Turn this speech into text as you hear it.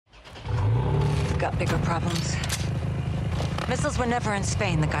got bigger problems. Missiles were never in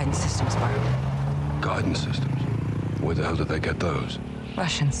Spain, the guidance systems were. Guidance systems? Where the hell did they get those?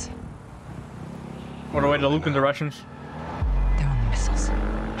 Russians. What a way to loop into Russians. They're on the missiles.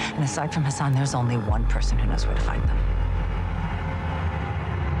 And aside from Hassan, there's only one person who knows where to find them.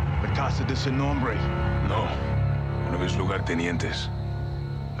 La Casa de Sin Nombre. No. One of his lugartenientes.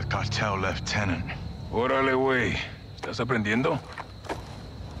 A cartel lieutenant. Órale, güey. ¿Estás aprendiendo?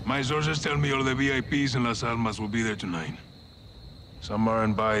 My sources tell me all the VIPs in Las Almas will be there tonight. Some are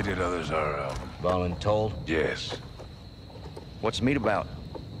invited, others are, Voluntold? Yes. What's the meet about?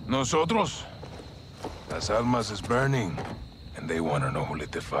 Nosotros? Las Almas is burning, and they want to know who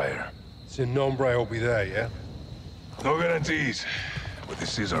lit the fire. Sin Nombre will be there, yeah? No guarantees, but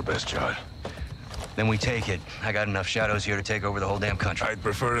this is our best shot. Then we take it. I got enough shadows here to take over the whole damn country. I'd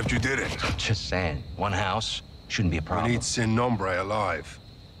prefer if you didn't. Just saying. One house shouldn't be a problem. We need Sin Nombre alive.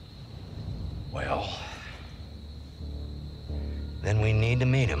 Well... then we need to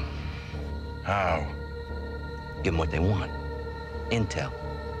meet him. How? Give them what they want. Intel.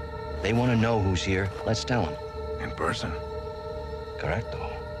 They want to know who's here. Let's tell them. In person?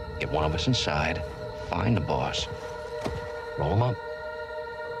 Correcto. Get one of us inside. Find the boss. Roll him up.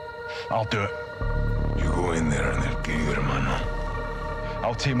 I'll do it. You go in there and they'll kill you, hermano.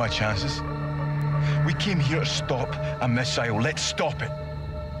 I'll take my chances. We came here to stop a missile. Let's stop it.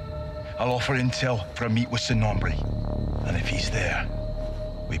 I'll offer intel for a meet with Sin Nombre. And if he's there,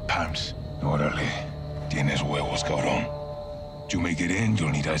 we pounce. Órale. Tienes huevos, cabrón. You make it in, you'll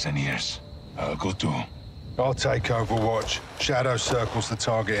need eyes and ears. I'll go too. I'll take Overwatch. Shadow circles the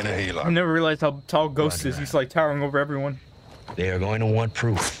target in a helo. I never realized how tall Ghost is. He's like towering over everyone. They are going to want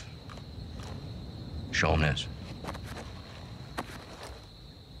proof. Show them this.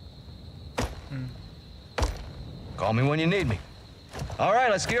 Call me when you need me. All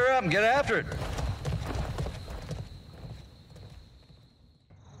right, let's gear up and get after it.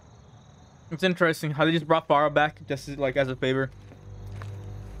 It's interesting how they just brought Farah back just like as a favor.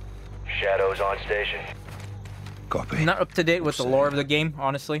 Shadows on station. Copy. I'm not up to date with the lore of the game,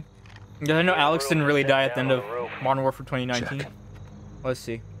 honestly. Because I know Alex didn't really die at the end of Modern Warfare 2019. Check. Let's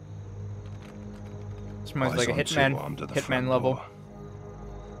see. This reminds Eyes like a on two Hitman, armed at the Hitman front level. door.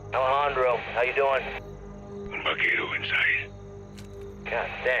 Alejandro, how you doing? Un vaquero inside. God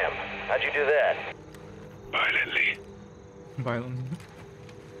damn, how'd you do that? Violently. Violent.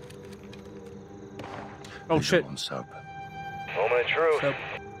 Oh shit. On sub. Moment of truth. So,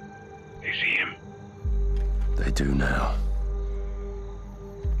 They see him. They do now.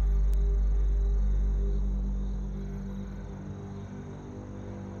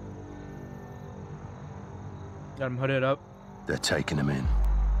 got him hooded up. They're taking him in.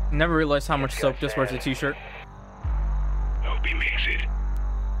 Never realized how much soap this wears a t-shirt. Hope he makes it.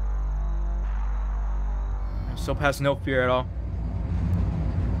 Soap has no fear at all.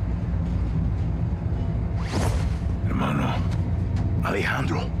 Hermano.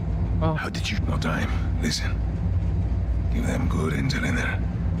 Alejandro, Oh, how did you... No time. Listen. Give them good intel in there.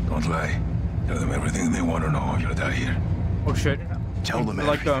 Don't lie. Tell them everything they want to know. You'll die here. oh shit. Tell them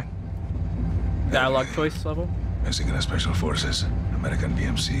Like the everything. dialogue choice level. Mexican Special Forces, American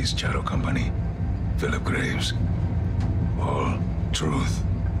BMC's Shadow Company, Philip Graves. All truth.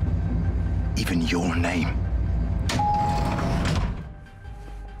 Even your name.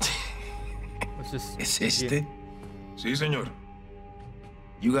 What's this? ¿Es este? Sí, señor.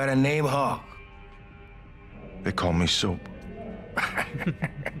 You got a name, Hawk? They call me Soap.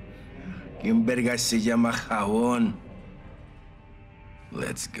 ¿Quién verga se llama Jabón?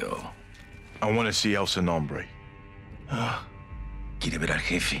 Let's go. I want to see El Sin Nombre. ¿Quiere ver al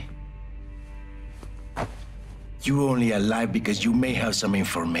jefe? You only alive because you may have some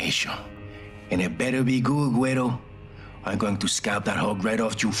information. And it better be good, Güero. I'm going to scalp that hog right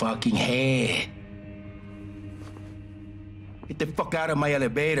off your fucking head. Get the fuck out of my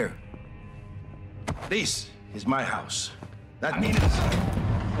elevator. This is my house. That means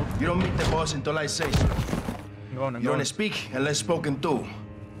you don't meet the boss until I say so. I'm going, I'm You going. don't speak unless spoken to.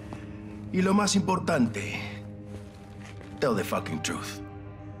 Y lo más importante, tell the fucking truth.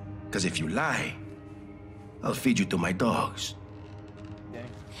 Because if you lie, I'll feed you to my dogs.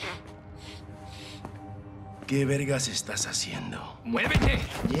 ¿Qué vergas estás haciendo? ¡Muévete!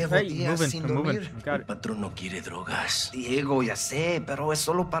 Llevo Hey, días moving, sin I'm moving. dormir. Got El it. patrón no quiere drogas. Diego, ya sé, pero es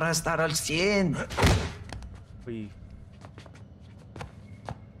solo para estar al 100. Uy.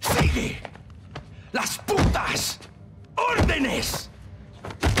 ¡Sigue! ¡Las putas! ¡Órdenes!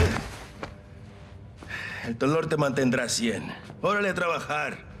 El dolor te mantendrá 100. Órale a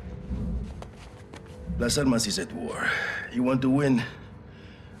trabajar. Las Almas is at war. You want to win?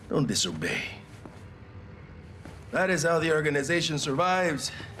 Don't disobey. That is how the organization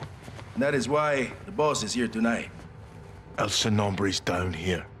survives. And that is why the boss is here tonight. El Sin Nombre's down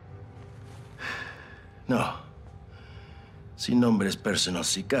here. No. Sin Nombre's personal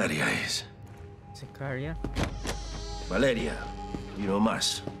sicaria is Sicaria. Valeria, y no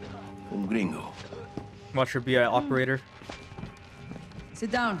más. Un gringo. Watch her be an operator.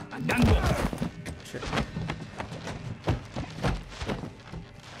 Sit down. Shit.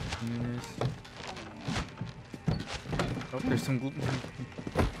 Oh, there's some gluten.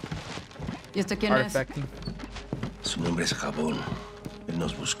 ¿Y este quién es? Artifacting. Su nombre es Jabón. Él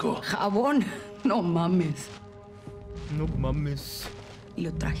nos buscó. Jabón. No mames. No mames. Y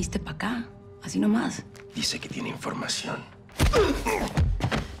lo trajiste para acá. Así nomás. Dice que tiene información.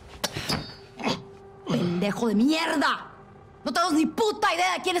 ¡Pendejo de mierda! No tenemos ni puta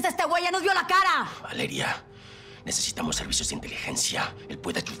idea de quién es este güey. Ya nos vio la cara. Valeria, necesitamos servicios de inteligencia. Él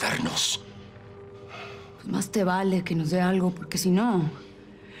puede ayudarnos. Pues más te vale que nos dé algo, porque si no,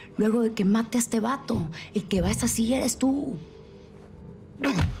 luego de que mate a este vato, el que va a esa silla eres tú.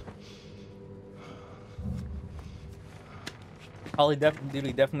 Holly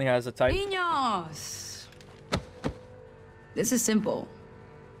definitely has a type. Niños! This is simple.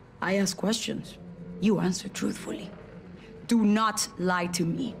 I ask questions. You answer truthfully. Do not lie to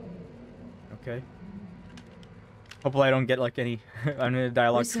me. Okay. Hopefully I don't get like any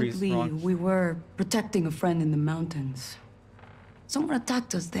dialogue trees Recently, wrong. we were protecting a friend in the mountains. Someone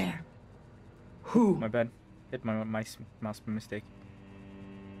attacked us there. Who? My bad. Hit my mouse by mistake.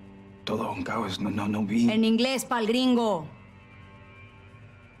 Todo un caos, no vi. En inglés, pa'l gringo.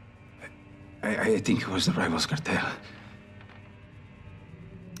 I think it was the rivals cartel.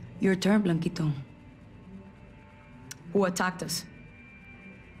 Your turn, Blanquito. Who attacked us?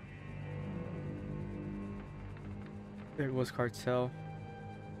 It was cartel.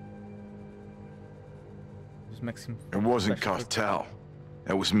 It was Mexican. It wasn't special cartel.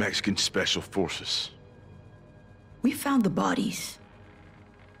 It was Mexican Special Forces. We found the bodies.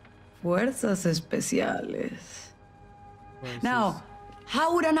 Fuerzas Especiales. forces. Now,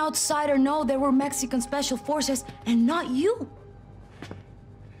 how would an outsider know there were Mexican Special Forces and not you?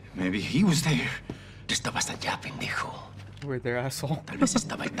 Maybe he was there. Tú estabas allá, pendejo. We're their asshole. Tal vez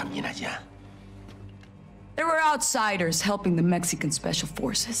estaba él también allá. There were outsiders helping the Mexican Special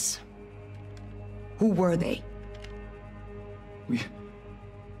Forces. Who were they?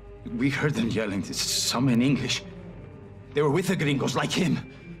 We heard them yelling, some in English. They were with the gringos, like him.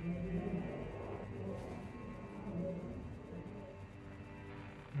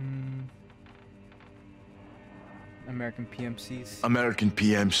 American PMCs. American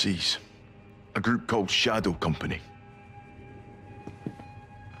PMCs. A group called Shadow Company.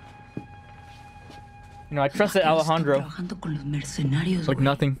 You know, I trusted Alejandro. Trabajando con los mercenarios, Like güey.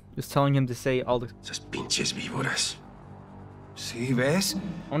 nothing. Just telling him to say all the... Esas pinches víboras. Sí, ¿ves? I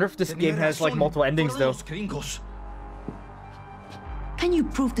wonder if this Tenía game has like razón. multiple endings Fueron though. los gringos. Can you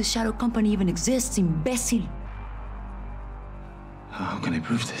prove the Shadow Company even exists, imbécil? How can I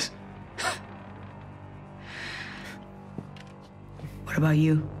prove this? What about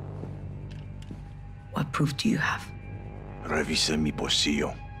you? What proof do you have? Revisa mi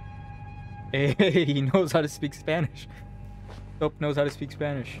bolsillo. Hey, he knows how to speak Spanish. Dope knows how to speak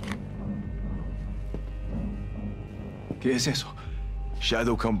Spanish. ¿Qué es eso?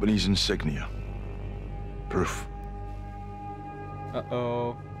 Shadow Company's insignia. Proof.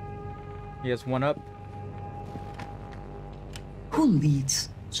 Uh-oh. He has one up. Who leads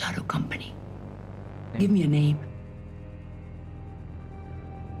Shadow Company? Give me a name.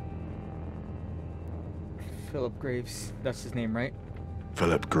 Philip Graves. That's his name, right?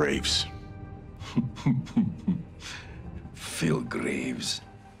 Philip Graves. Phil Graves.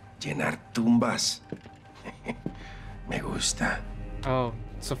 Llenar tumbas. Me gusta. Oh,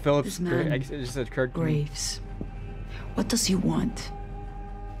 so Philip's This man, it just occurred to me. Graves. What does he want?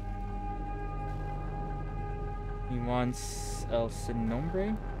 He wants El Sin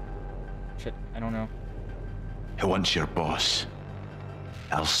Nombre? Shit, I don't know. He wants your boss.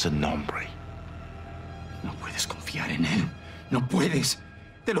 El Sin Nombre. No puedes confiar en él. No puedes.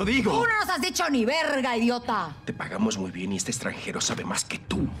 Te lo digo. Tú no nos has dicho ni verga, idiota. Te pagamos muy bien y este extranjero sabe más que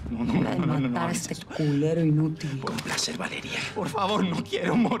tú. La de matar a este culero inútil. Con placer, Valeria. Por favor, no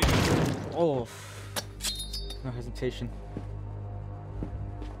quiero morir. Oh. No hesitation.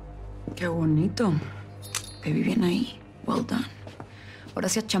 Qué bonito. Te vi bien ahí. Well done. Ahora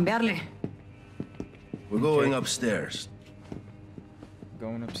sí a chambearle. We're going upstairs.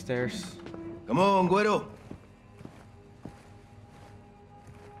 Going upstairs. Come on, güero.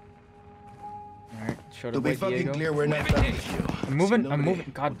 Alright, show To the be way fucking Diego. clear, we're not done with you. I'm moving, Sin I'm Nombre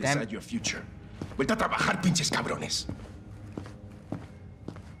moving. God will damn decide it. your future. Vuelta a trabajar, pinches cabrones.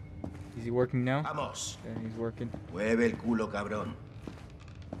 Is he working now? Vamos. Yeah, he's working. Mueve el culo, cabrón.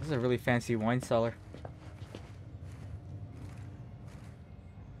 This is a really fancy wine cellar.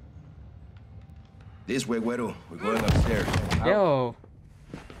 This way, güero. We're going upstairs. Yo.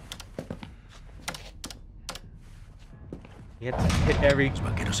 You have to hit every. Los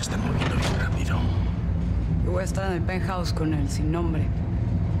vaqueros se están moviendo bien rápido. Yo voy a estar en el penthouse con el sin nombre.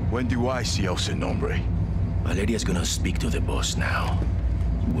 When do I see El Sin Nombre? Valeria's gonna speak to the boss now.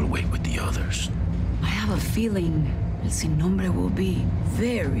 We'll wait with the others. I have a feeling el sin nombre will be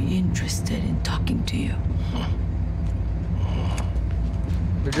very interested in talking to you.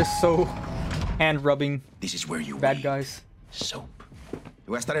 They're just so hand rubbing This is where you bad wait. guys. Soap. Yo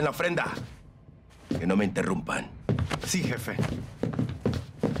voy a estar en la ofrenda. Que no me interrumpan. Sí, jefe.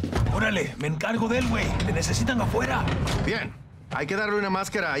 Órale, me encargo de él, güey. Te necesitan afuera. Bien. Hay que darle una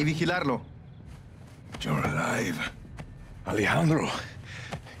máscara y vigilarlo. You're alive. Alejandro,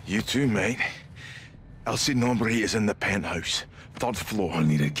 you too, mate. El Sin Nombre is in the penthouse, 3rd floor. I'll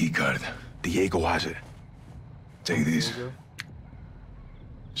need a keycard. Diego has it. Take this.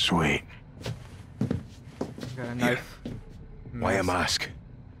 Sweet. Got a knife. Why a mask?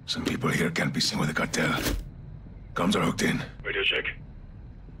 Some people here can't be seen with the cartel. Comms are hooked in. Radio check.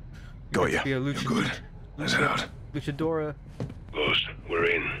 Got ya. Be a You're good. Let's head out. Luchadora. Ghost, we're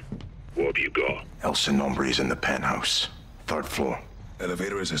in. What have you got? El Sin Nombre is in the penthouse, 3rd floor.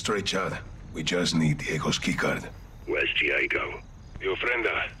 Elevator is a straight shot. We just need Diego's keycard. Where's Diego? The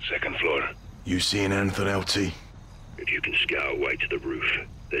ofrenda, 2nd floor. You seeing anything, LT? If you can scout way to the roof,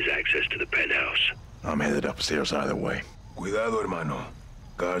 there's access to the penthouse. I'm headed upstairs either way. Cuidado, hermano.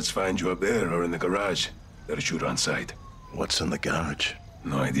 Guards find you up there or in the garage. They'll shoot on sight. What's in the garage?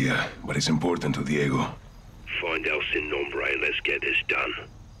 No idea, but it's important to Diego. Find El Sin Nombre and let's get this done.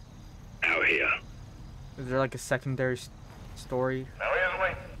 Out here. Is there like a secondary story?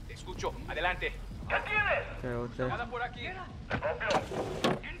 Te escucho. Adelante. ¿Qué tienes? Okay, out there. Nada por aquí.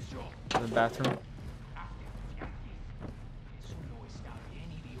 The bathroom. Eso no está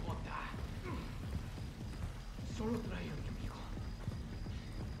bien, idiota. Solo trae a mi amigo.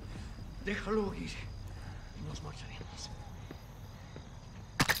 Déjalo ir. Y nos marcharemos.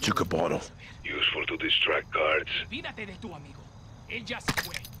 Took a bottle. Useful to distract guards. Olvídate de tu amigo. Él ya se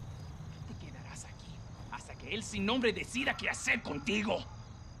fue. Te quedarás aquí hasta que él sin nombre decida qué hacer contigo.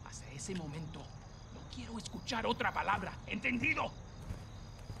 Hasta ese momento, no quiero escuchar otra palabra. ¿Entendido?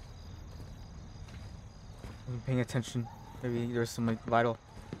 I'm paying attention. Maybe there's some like vital.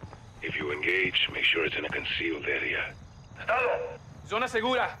 If you engage, make sure it's in a concealed area. Zona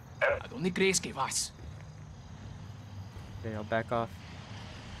segura. ¿A dónde crees que vas? Okay, I'll back off.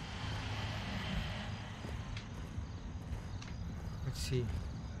 Let's see.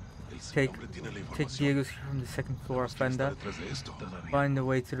 Take Diego's here from the 2nd floor ofrenda. Find the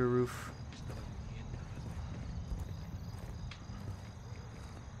way to the roof.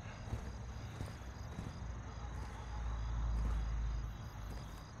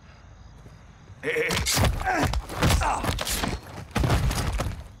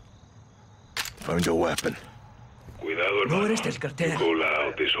 Found your weapon. Cuidado, hermano. No eres del cartel. Go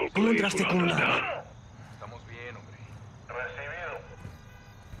loud, this whole ¿Cómo place entraste will con hunt us una? down. Estamos bien, hombre. Recibido.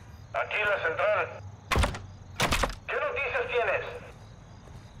 Aquí la central. ¿Qué noticias tienes?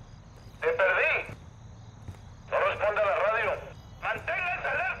 Te perdí. No responde a la radio. Manténganse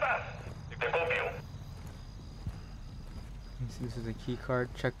alertas. Te copio. This is a key card.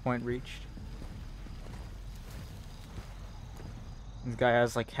 Checkpoint reached. This guy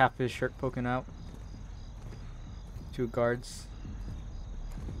has like half his shirt poking out. 2 guards.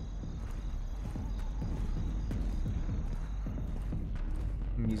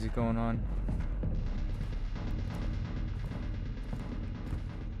 Music going on.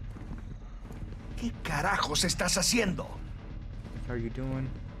 ¿Qué carajos estás haciendo? How are you doing?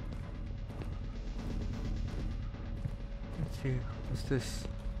 Let's see. What's this?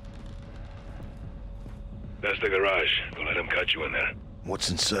 That's the garage. Don't let him catch you in there. What's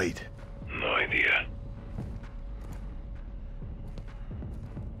inside? No idea.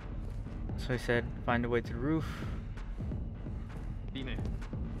 So I said, find a way to the roof. Dime.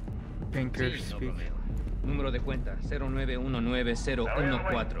 Pinker, Sí, no speak. problema. Número de cuenta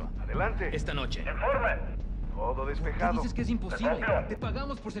 0919014. Adelante. Esta noche. Informe. Todo ¿Qué despejado. dices que es imposible? Te copio. Te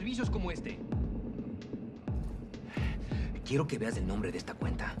pagamos por servicios como este. Quiero que veas el nombre de esta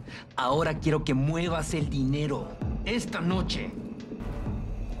cuenta. Ahora quiero que muevas el dinero. Esta noche.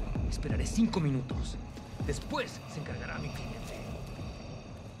 Esperaré 5 minutos. Después se encargará mi cliente.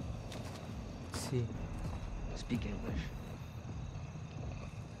 Let's see. Speak English.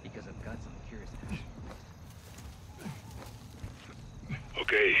 Because I've got some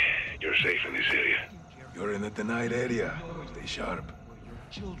Okay, you're safe in this area. You're in the denied area. Stay sharp.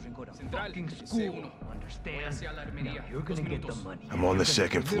 Children go to fucking school. Understand? Now you're gonna get the money. I'm on the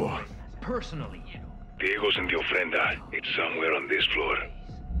second floor. Personally. Diego's in the ofrenda. It's somewhere on this floor.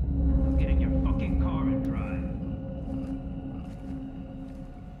 Get in your fucking car and drive.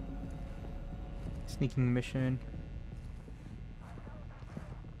 Sneaking mission.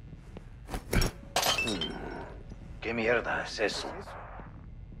 ¿Qué mierda es eso?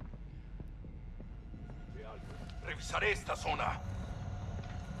 Revisaré esta zona.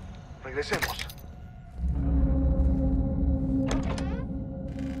 Regresemos.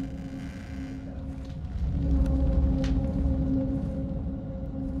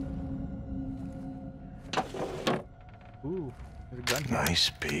 Ooh, there's a gun here.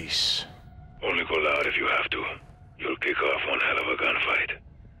 Nice piece. Only call out if you have to. You'll kick off one hell of a gunfight.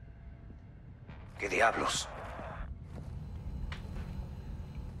 ¿Qué diablos?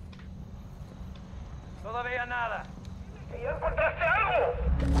 Todavía nada. ¿Ya encontraste algo?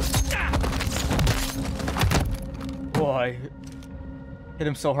 Oh, I hit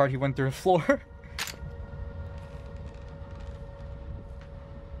him so hard he went through the floor.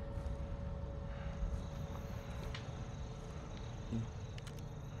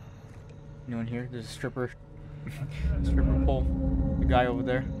 Anyone here? There's a stripper. Stripper pole. The guy over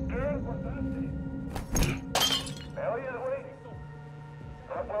there. ¿Me oyes, güey?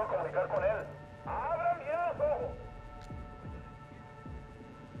 No me puedo comunicar con él. ¡Abran bien los ojos!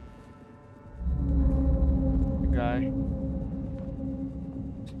 The guy.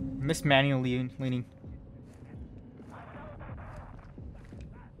 Miss Manual leaning.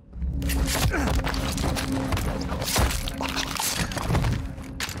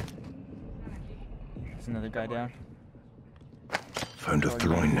 There's another guy down. Found a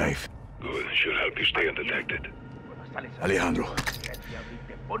throwing knife. Good. Should help you stay undetected. Alejandro.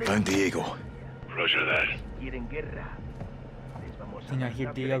 Found Diego. Roger that. Quieren guerra. Les vamos Did I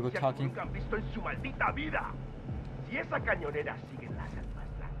hear Diego talking? Nunca han visto en su maldita vida. Si esa cañonera sigue en las almas,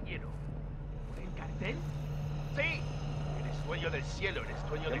 la quiero. ¿Por el cartel? Sí. Eres dueño del cielo, eres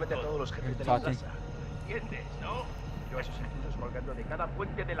dueño de Llámate a todos los jefes de la Talking. plaza. ¿Entiendes, no? Yo a esos inclusos colgando de cada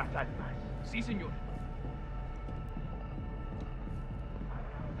puente de las almas. Sí, señor.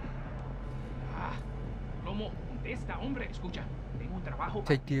 Ah, Lomo, contesta, hombre. Escucha, tengo un trabajo.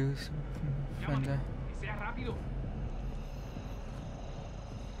 Take Diego's Llámame, friend. que sea rápido.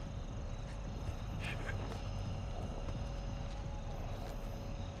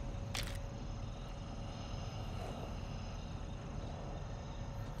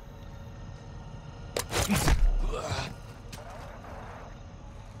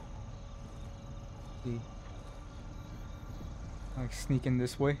 Like sneaking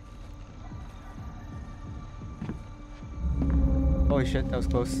this way. Holy shit, that was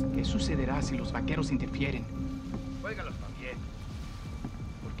close. ¿Qué sucederá si los vaqueros interfieren? Juégalos también.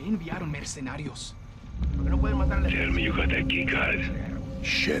 ¿Por qué enviaron mercenarios? Porque no pueden matar a la Tell me you got that key card.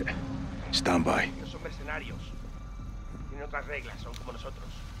 Shit. Stand by. Ellos son mercenarios. Tienen otras reglas, son como nosotros.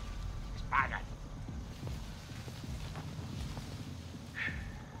 Les pagan.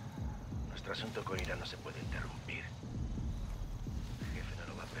 Nuestro asunto con Irán no se puede interrumpir. El jefe no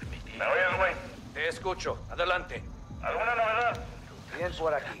lo va a permitir. ¿Me oyes, güey? Te escucho. Adelante. ¿Alguna novedad? Bien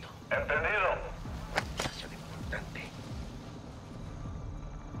por aquí. Entendido. Situación importante.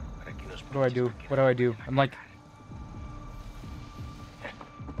 Para que nos What do I do? What do I do? I'm like,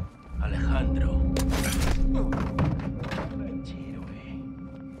 Alejandro.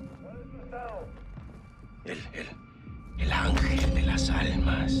 El ángel de las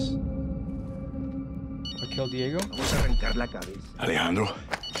almas. I killed Diego? Vamos a arrancar la cabeza. Alejandro.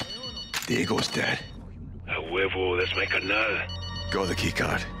 Diego's dead. A huevo, that's my carnal. Got the key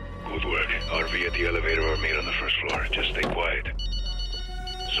card. Good work. RV at the elevator or meet on the first floor. Just stay quiet.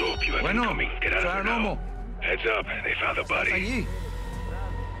 Soap, you have incoming. Get out of there now. Heads up, they found the body. Allí.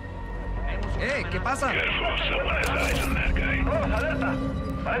 ¿Qué pasa? Careful, someone has eyes on that guy. ¡Todos alerta!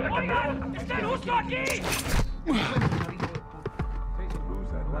 ¡Parece que tenemos... ¡Está justo aquí!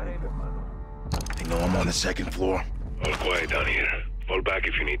 They know I'm on the second floor. All quiet down here. Fall back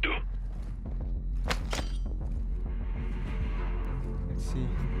if you need to. Let's see.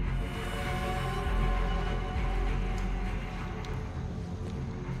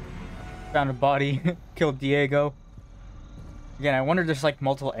 Found a body. Killed Diego. Again, I wonder if there's like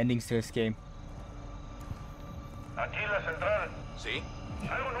multiple endings to this game. Aquí la central. ¿Sí?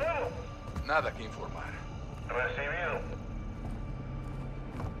 ¿Algo nuevo? Nada que informar. Recibido.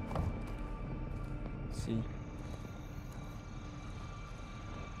 Let's see.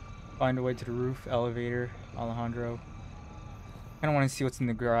 Find a way to the roof, elevator, Alejandro. I don't want to see what's in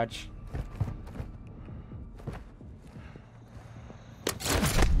the garage.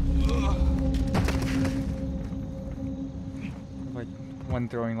 Like one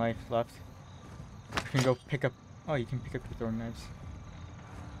throwing knife left. You can go pick up. Oh, you can pick up your throwing knives.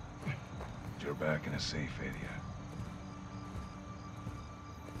 You're back in a safe area.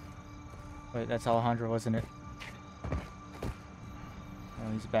 Wait, that's Alejandro, wasn't it?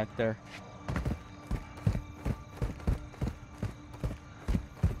 Oh, he's back there.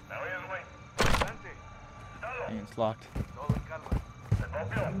 And it's locked.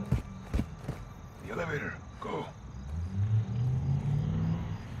 The elevator. Go.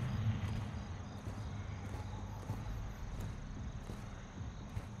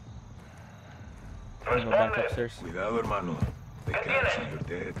 Go back upstairs. Cuidado, hermano. They catch you,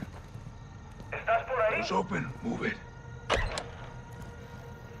 you're dead. Door's open. Move it.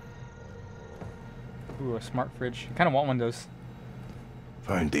 Ooh, a smart fridge. I kind of want one of those.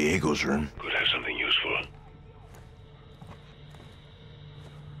 Found Diego's room. Could have something useful.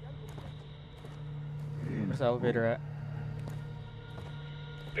 Where's the elevator at?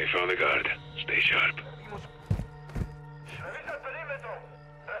 They found the guard. Stay sharp.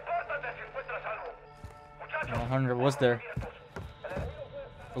 Alejandro was there.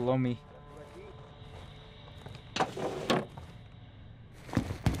 Below me.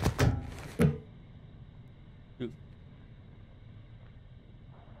 Ooh.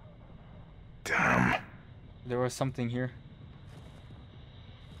 Damn. There was something here.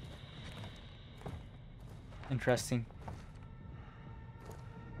 Interesting.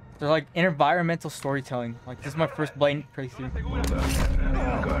 They're like environmental storytelling. Like this is my first blatant playthrough.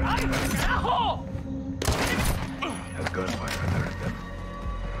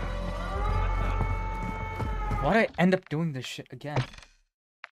 Why'd I end up doing this shit again?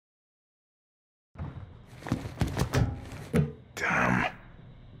 Damn.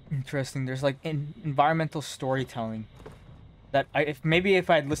 Interesting. There's like environmental storytelling that maybe if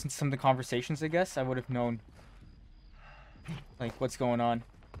I had listened to some of the conversations, I guess I would have known like what's going on,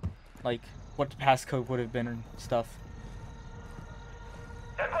 like what the passcode would have been and stuff.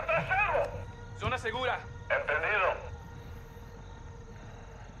 Zona segura. Entendido.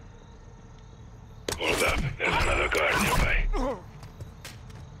 Hold up. There's another guard nearby.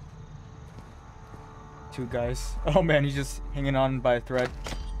 Two guys. Oh man, he's just hanging on by a thread.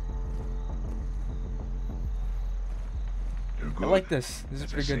 I like this. This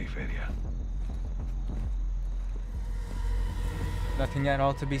is pretty good. Nothing at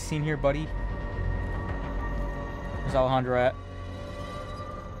all to be seen here, buddy. Where's Alejandro at?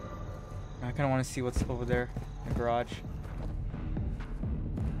 I kind of want to see what's over there in the garage.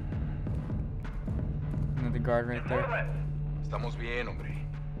 Another guard right there. Estamos bien, hombre.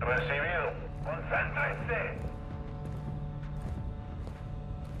 Recibido. Concéntrense.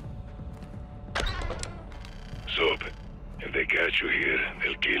 Soap, if they catch you here,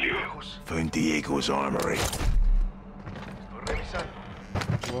 they'll kill you. Found Diego's armory.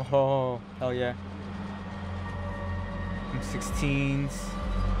 Whoa, hell yeah. M16s.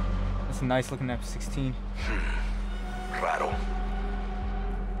 That's a nice looking F-16. Raro.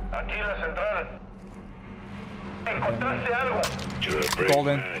 Aquí la central. ¿Encontraste algo? You're a brave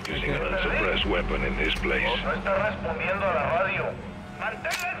Golden. man using an unsuppressed weapon in this place. No está respondiendo a la radio.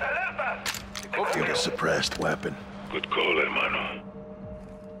 Manténganse alertas. Get a suppressed weapon. Good call, hermano.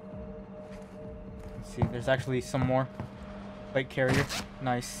 Let's see, there's actually some more. Plate carrier.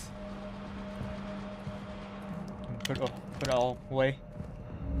 Nice. Put it all away.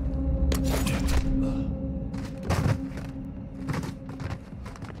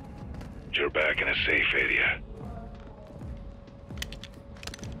 You're back in a safe area.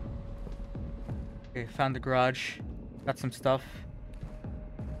 Okay, found the garage. Got some stuff.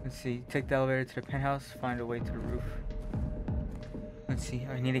 Let's see. Take the elevator to the penthouse. Find a way to the roof. Let's see.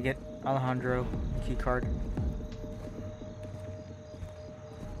 I need to get Alejandro key card.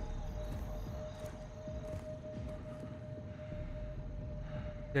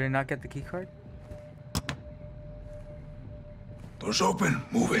 Did I not get the key card? Door's open.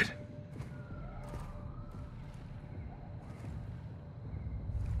 Move it.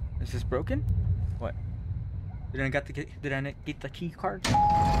 Is this broken? What? Did I not get the key card?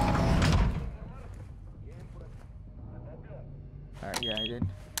 Alright, yeah, I did.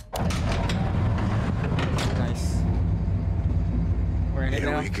 Nice. We're in it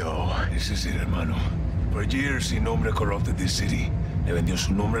now. Here we go. This is it, hermano. For years, Sin Nombre corrupted this city. Le vendió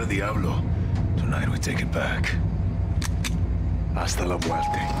su nombre al diablo. Tonight we take it back. Hasta la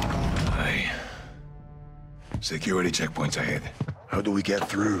muerte. Aye. Security checkpoints ahead. How do we get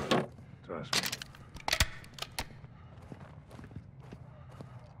through? Trust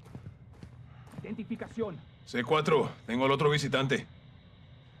me. Identificación. C4, tengo al otro visitante.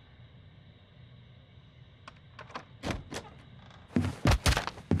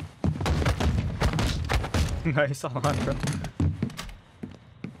 Nice, Alejandro.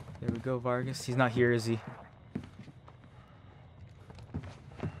 There we go, Vargas. He's not here, is he?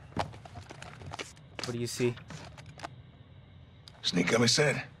 What do you see? Sneakame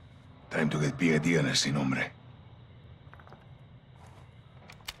said. Time to get PID on ese nombre.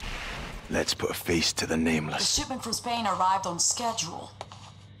 Let's put a face to the The nameless. shipment from Spain arrived on schedule.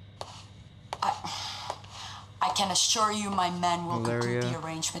 I can assure you my men will complete the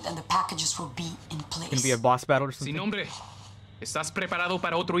arrangement and the packages will be in place. Gonna be a boss battle or something? Sin nombre. ¿Estás preparado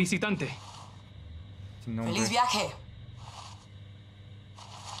para otro visitante? Sin nombre. ¡Feliz viaje!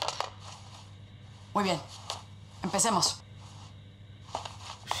 Muy bien. Empecemos.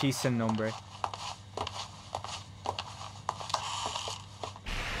 She's sin nombre.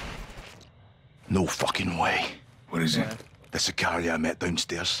 No fucking way. What is it? The Sicaria I met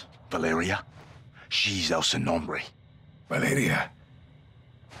downstairs, Valeria. She's El Sin Nombre. Valeria.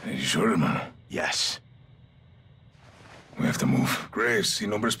 Are you sure, hermano? Yes. We have to move. Graves, Sin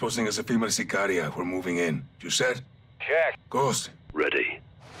Nombre's posting as a female Sicaria. We're moving in. You said? Check. Ghost. Ready.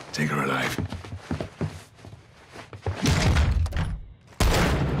 Take her alive.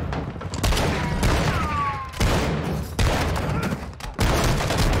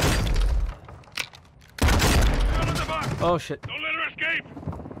 Oh shit. Don't let her escape!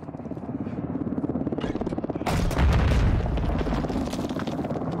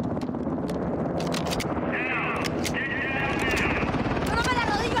 ¡No me la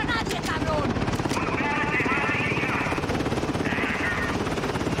rodillo a nadie, cabrón!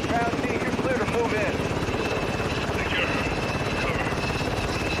 Ground team, you're clear to move in.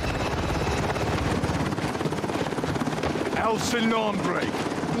 El Sin Nombre.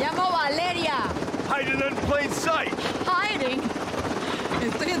 Me llamo Valeria. Hiding in plain sight. Hiding.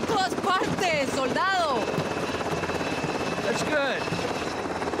 Estoy en todas partes, soldado. That's good.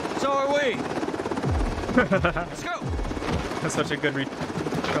 So are we. Let's go. That's such a good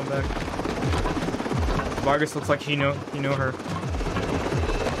comeback. Vargas looks like he knew her.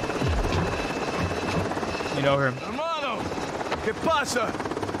 You know her. Hermano, ¿qué pasa?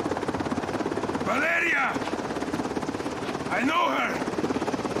 Valeria! I know her!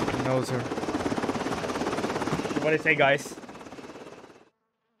 He knows her. What do you say, guys?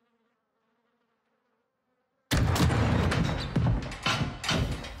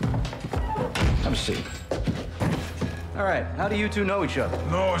 Have a seat. All right, how do you two know each other?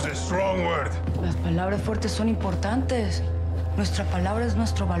 No is a strong word. Las palabras fuertes son importantes. Nuestra palabra es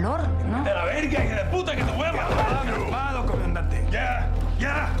nuestro valor, ¿no? De la verga, hija de puta, que te voy a matar. Calmado, comandante. Ya,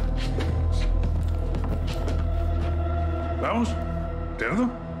 ya. ¿Vamos? ¿Cerdo?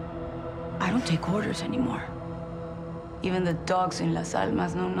 I don't take orders anymore. Even the dogs in Las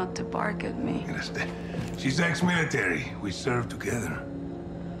Almas know not to bark at me. She's ex-military. We served together.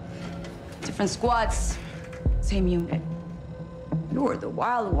 Different squads, same unit. You were the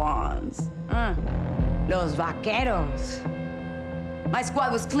wild ones. Los vaqueros. My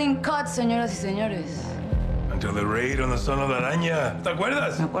squad was clean cut, señoras y señores. Until the raid on the Son of la Araña. ¿Te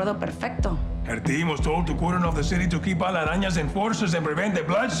acuerdas? Me acuerdo perfecto. Her team was told to cordon off the city to keep all Araña's enforcers and prevent the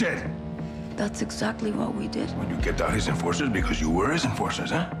bloodshed. That's exactly what we did. You kept out his enforcers because you were his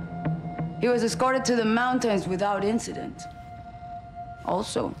enforcers, huh? He was escorted to the mountains without incident.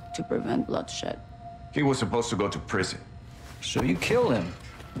 Also, to prevent bloodshed. He was supposed to go to prison. So you killed him.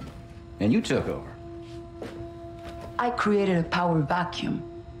 And you took over. I created a power vacuum,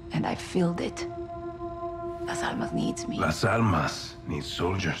 and I filled it. Las Almas needs me. Las Almas needs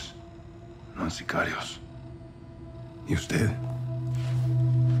soldiers, not sicarios. Y usted?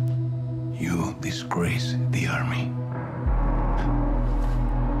 You disgrace the army.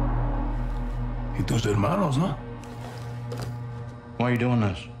 Y tus hermanos, no? Why are you doing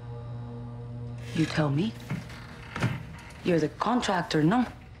this? You tell me. You're the contractor, no?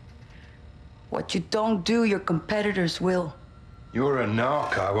 What you don't do, your competitors will. You're a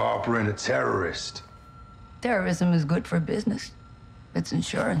narco harboring a terrorist. Terrorism is good for business. It's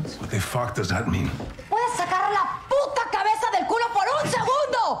insurance. What the fuck does that mean? ¡Puedes sacar la puta cabeza del culo por un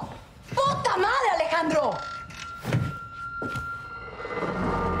segundo! ¡Puta madre, Alejandro!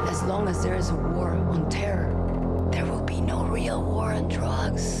 As long as there is a war on terror, there will be no real war on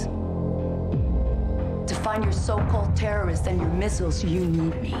drugs. To find your so-called terrorists and your missiles, you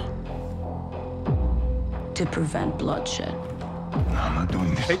need me. To prevent bloodshed. No, I'm not doing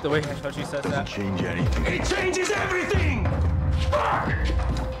this. I hate the way how she says that. Change anything. It changes everything! Fuck!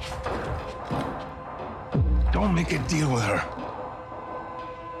 Don't make a deal with her.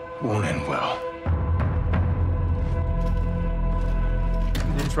 Won't end well.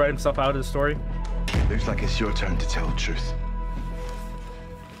 He just write himself out of the story. Looks like it's your turn to tell the truth.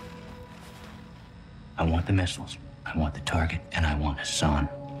 I want the missiles, I want the target, and I want Hassan.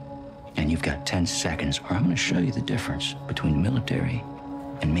 And you've got 10 seconds, or I'm gonna show you the difference between the military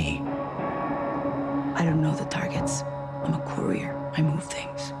and me. I don't know the targets. I'm a courier. I move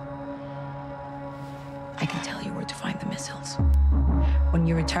things. I can tell you where to find the missiles. When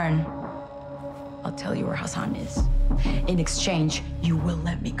you return, I'll tell you where Hassan is. In exchange, you will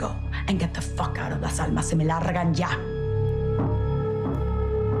let me go and get the fuck out of Las Almas. Se me largan ya.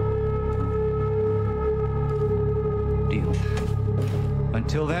 Deal.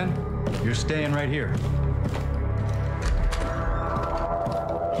 Until then, you're staying right here.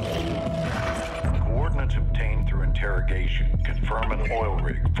 Coordinates obtained through interrogation confirm an oil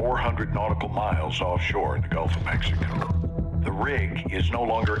rig 400 nautical miles offshore in the Gulf of Mexico. The rig is no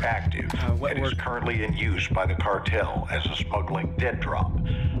longer active. It is currently in use by the cartel as a smuggling dead drop.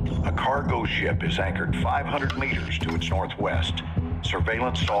 A cargo ship is anchored 500 meters to its northwest.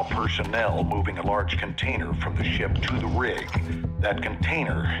 Surveillance saw personnel moving a large container from the ship to the rig. That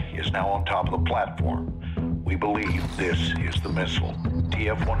container is now on top of the platform. We believe this is the missile.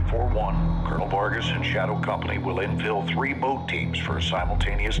 TF-141, Colonel Vargas and Shadow Company will infill 3 boat teams for a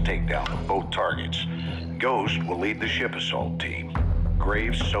simultaneous takedown of both targets. Ghost will lead the ship assault team.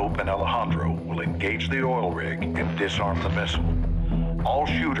 Graves, Soap, and Alejandro will engage the oil rig and disarm the missile. All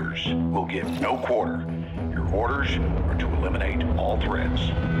shooters will get no quarter. Your orders are to eliminate all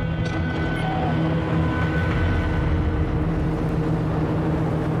threats.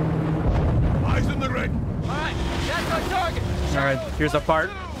 Eyes on the rig. Alright, that's our target. Alright, here's a part.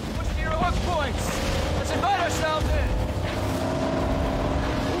 Push to your hook points. Let's invite ourselves in.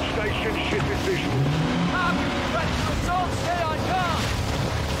 All station ship is visual. Copy. Ready to assault. Stay on comm.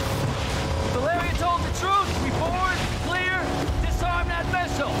 Valeria told the truth. We board, clear, disarm that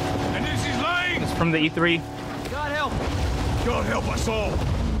missile. And this is lying. It's from the E3 God help. God help us all.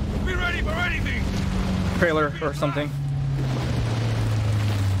 Be ready for anything. trailer or something.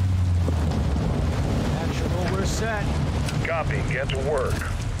 Actual, we're set. Copy. Get to work.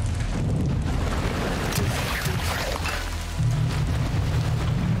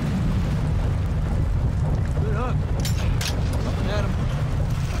 Good hook. Up at him.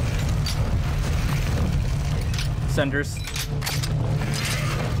 Senders.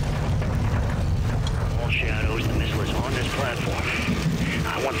 All Shadows, the missile is on this platform.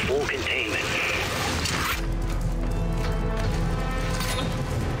 I want full containment.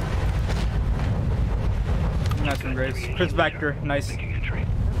 Nice one, Graves. Chris Vector, nice.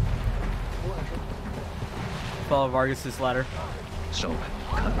 Follow Vargas's ladder. So,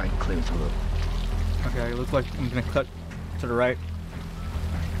 cut right clear through. Okay, it looks like I'm gonna cut to the right.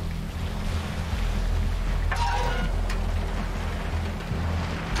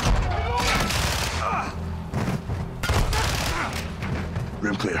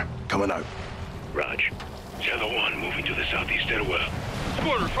 Room clear. Coming out. Raj. Shadow 1 moving to the southeast stairwell.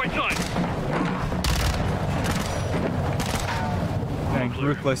 Squatters, right side. Dang,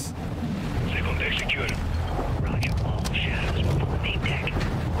 ruthless. Second deck secured. Roger, all Shadows move on the main deck.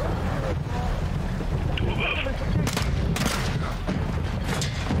 2 above.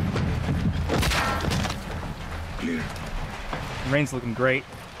 Clear. Rain's looking great.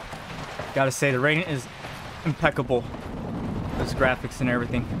 Gotta say, the rain is impeccable. Those graphics and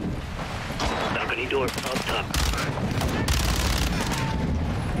everything. Balcony door up top.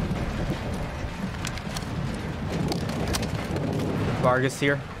 Vargas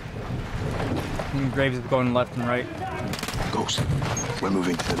here. And Graves is going left and right. Ghost, we're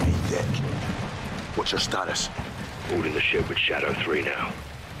moving to the main deck. What's your status? Holding the ship with Shadow 3 now.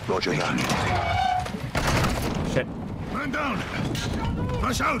 Roger that. Shit. Man down.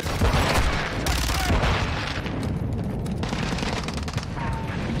 Flash out.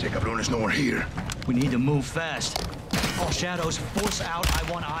 Jacob Bruno is nowhere here. We need to move fast. All Shadows, force out. I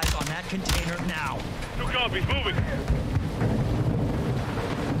want eyes on that container now. No copy, moving.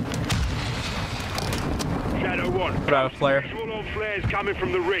 Shadow 1. Put out a flare. Visual on flares coming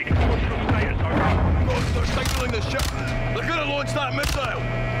from the rig. What's the status, over? Oh, they're signaling the ship. They're gonna launch that missile.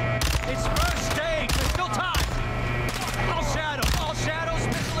 It's first stage. There's still time. All Shadows,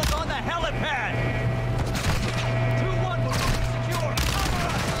 missile is on the helipad. 2-1, we're secure.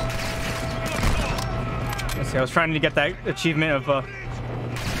 Cover us. Let's see, I was trying to get that achievement of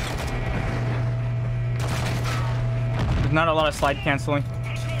there's not a lot of slide canceling.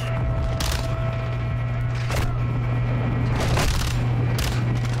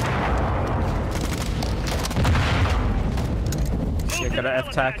 Got an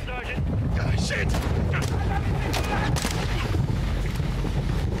F-tac. Shit!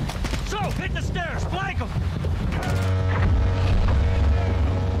 So, hit the stairs, flank them!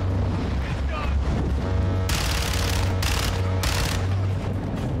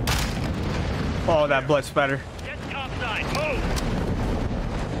 Oh, that blood spatter. Get topside, move!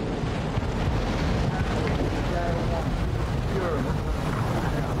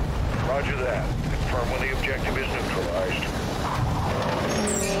 Roger that. Confirm when the objective is neutralized.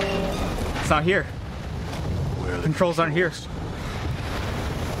 It's not here. Controls aren't here.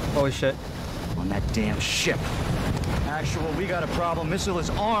 Holy shit. On that damn ship. Actual, we got a problem. Missile is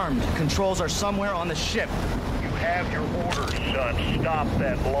armed. Controls are somewhere on the ship. You have your orders, son. Stop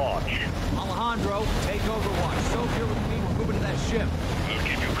that launch. Alejandro, take overwatch. Soap here with me. We're moving to that ship. I'll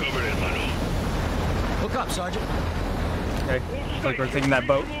keep you covered, hermano. Hook up, Sergeant. Okay, looks like we're taking that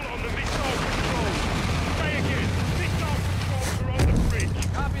boat.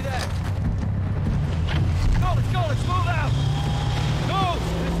 Copy that. Go, let's move out. Go,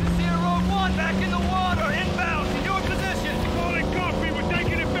 this is Zero 1, back in the water, inbound, in your position. Calling copy, we're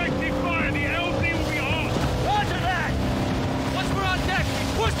taking effective fire. The LZ will be off. Roger that. Once we're on deck,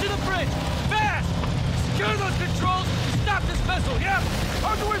 push to the bridge. Fast. Secure those controls. Stop this vessel, yeah?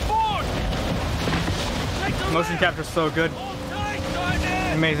 Hard to board. Motion capture's so good.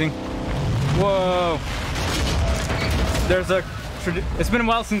 Amazing. Whoa. There's a... It's been a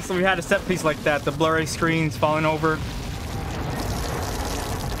while since we had a set piece like that. The blurry screens falling over.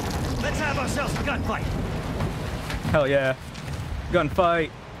 Let's have ourselves a gunfight. Hell yeah.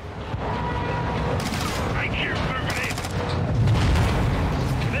 Gunfight. Right here, moving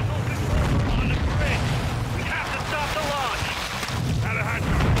Missile control on the bridge. We have to stop the launch.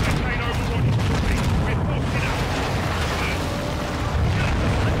 Alejandro, maintain overwatch. We're posted out.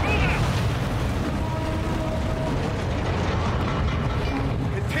 Let's move out.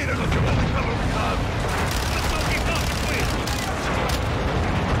 Container, look at all the cover we have. Let's go keep talking, please.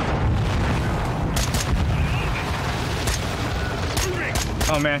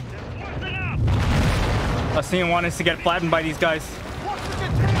 Oh man. Asine wanted us to get flattened by these guys.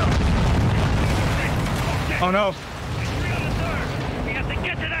 Oh no. We have to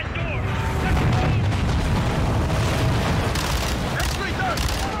get to that door.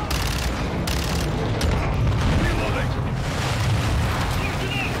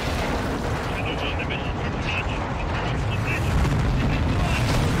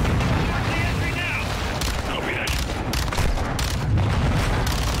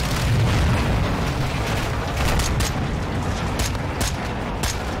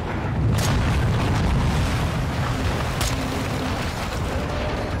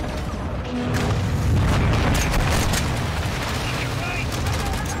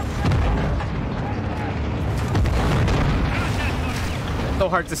 So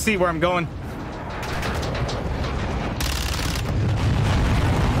hard to see where I'm going.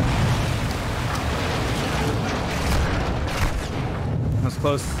 That was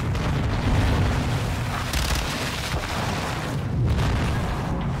close.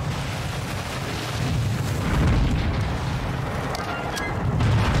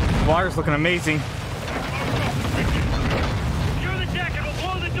 The water's looking amazing. Secure the deck and we'll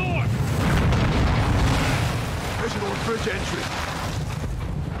blow the door. Visual on bridge entry.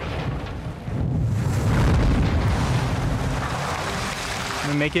 Can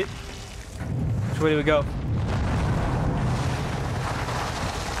we make it? Which way do we go?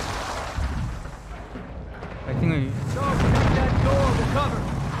 I think we... So, protect that door. We'll cover.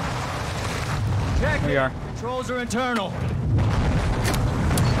 Check We it. are. Controls are internal. All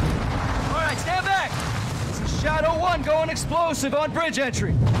right, stand back. This is Shadow 1 going explosive on bridge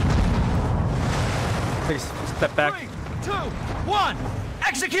entry. Take a step back. 3, 2, 1,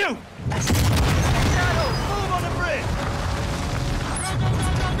 execute! Shadow, move on the bridge.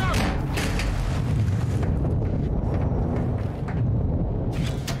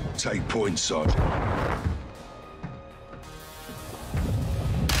 Take point, Sergeant.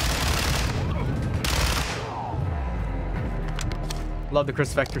 Love the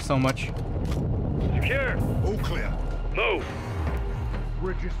Chris Vector so much. Secure. All clear. Move.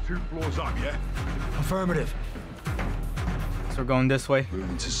 Bridge is 2 floors up, yeah? Affirmative. So we're going this way.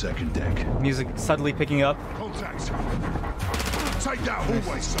 Moving to second deck. Music subtly picking up. Contact. Take that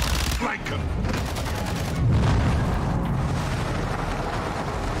hallway, son. Flank 'em.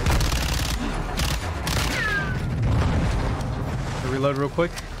 Reload real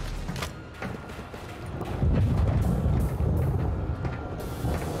quick.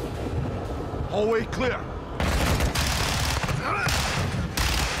 Hallway clear.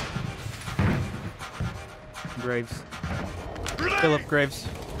 Graves. Philip Graves.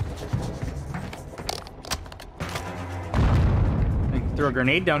 Throw a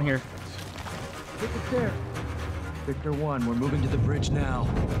grenade down here. Take it there. Victor 1, we're moving to the bridge now.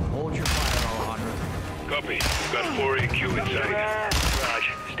 Hold your fire, Alejandro. Copy. We've got 4 AQ inside.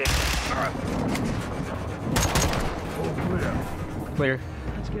 Raj, stand. Clear.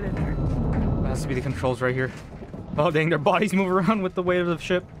 Let's get in there. That has to be the controls right here. Oh dang, their bodies move around with the weight of the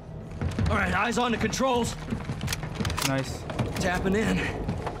ship. All right, eyes on the controls. Nice. Tapping in.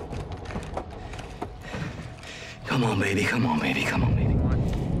 Come on, baby. Come on, baby. Come on, baby.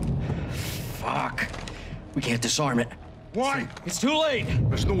 Fuck. We can't disarm it. Why? It's too late.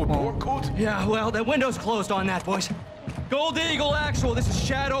 There's no abort code? Yeah, well, that window's closed on that, boys. Gold Eagle Actual, this is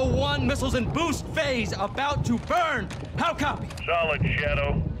Shadow 1, missiles in boost phase, about to burn. How copy? Solid,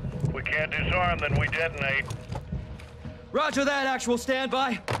 Shadow. If we can't disarm, then we detonate. Roger that, Actual,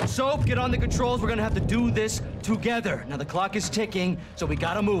 standby. Soap, get on the controls. We're gonna have to do this together. Now, the clock is ticking, so we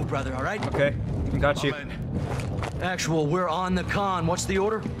gotta move, brother, all right? Okay, got you. Actual, we're on the con. What's the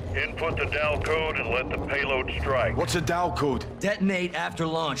order? Input the DAL code and let the payload strike. What's a DAL code? Detonate after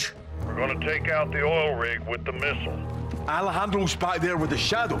launch. We're gonna take out the oil rig with the missile. Alejandro's back there with the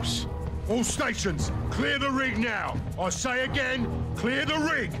shadows. All stations, clear the rig now. I say again, clear the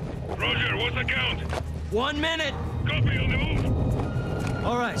rig. Roger, what's the count? 1 minute. Copy, on the move.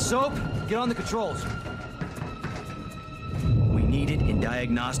 All right, Soap, get on the controls. We need it in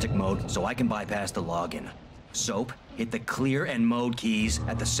diagnostic mode so I can bypass the login. Soap, hit the clear and mode keys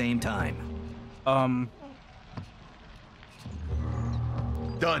at the same time.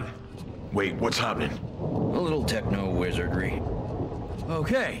 Done. Wait, what's happening? A little techno wizardry.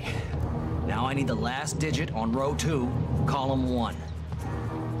 Okay. Now I need the last digit on row 2, column 1.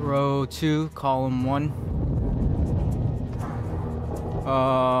 Row 2, column 1.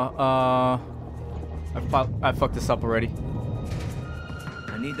 I fucked this up already.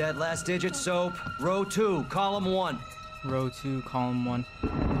 I need that last digit, Soap. Row 2, column 1. Row 2, column 1.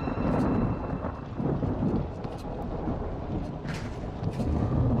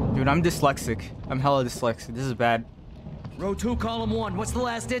 Dude, I'm dyslexic. I'm hella dyslexic. This is bad. Row 2, column 1. What's the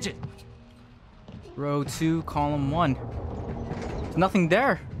last digit? Row 2, column 1. There's nothing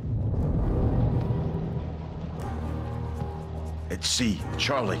there. It's C,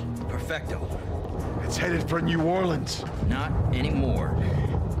 Charlie. Perfecto. It's headed for New Orleans. Not anymore.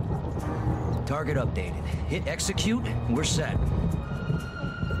 Target updated. Hit execute, and we're set.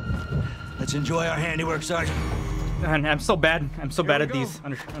 Let's enjoy our handiwork, Sergeant. Man, I'm so bad. I'm so bad at these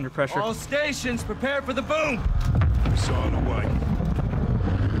under pressure. All stations, prepare for the boom. Saw it away.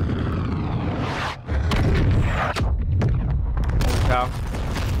 Cow.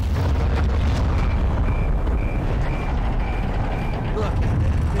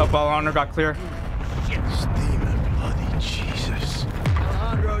 Up, Alejandro got clear. Steaming bloody Jesus.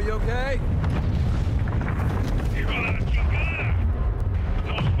 Alejandro, you okay?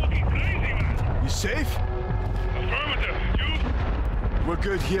 You safe? Affirmative. You? We're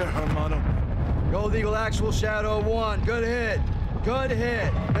good here, hermano. Gold Eagle Actual, Shadow 1. Good hit. Good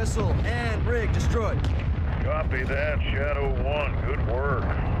hit. Missile and rig destroyed. Copy that, Shadow 1. Good work.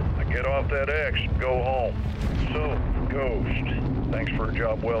 Now get off that X and go home. So, Ghost, thanks for a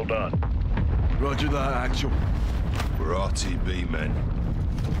job well done. Roger that, Actual. We're RTB, men.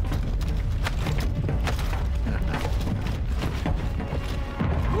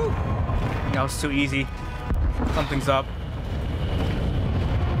 That was too easy. Something's up.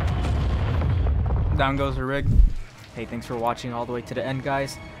 Down goes the rig. Hey, thanks for watching all the way to the end,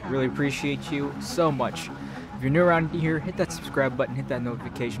 guys. Really appreciate you so much. If you're new around here, hit that subscribe button, hit that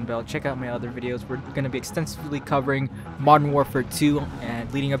notification bell. Check out my other videos. We're going to be extensively covering Modern Warfare 2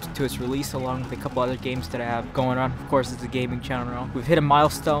 and leading up to its release, along with a couple other games that I have going on. Of course, it's a gaming channel now. We've hit a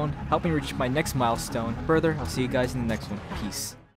milestone. Help me reach my next milestone. Further, I'll see you guys in the next one. Peace.